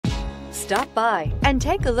Stop by and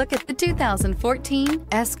take a look at the 2014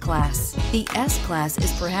 S-Class. The S-Class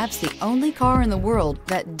is perhaps the only car in the world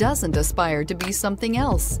that doesn't aspire to be something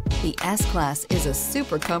else. The S-Class is a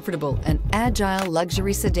super comfortable and agile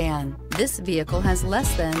luxury sedan. This vehicle has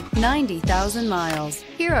less than 90,000 miles.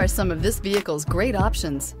 Here are some of this vehicle's great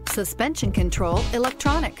options: suspension control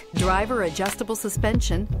electronic, driver adjustable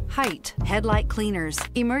suspension, height, headlight cleaners,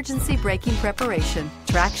 emergency braking preparation,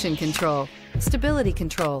 traction control, stability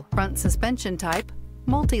control, front suspension type,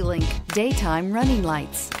 multi-link, daytime running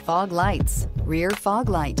lights, fog lights, rear fog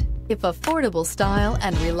light. If affordable style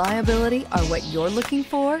and reliability are what you're looking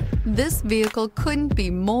for, this vehicle couldn't be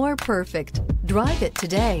more perfect. Drive it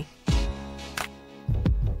today.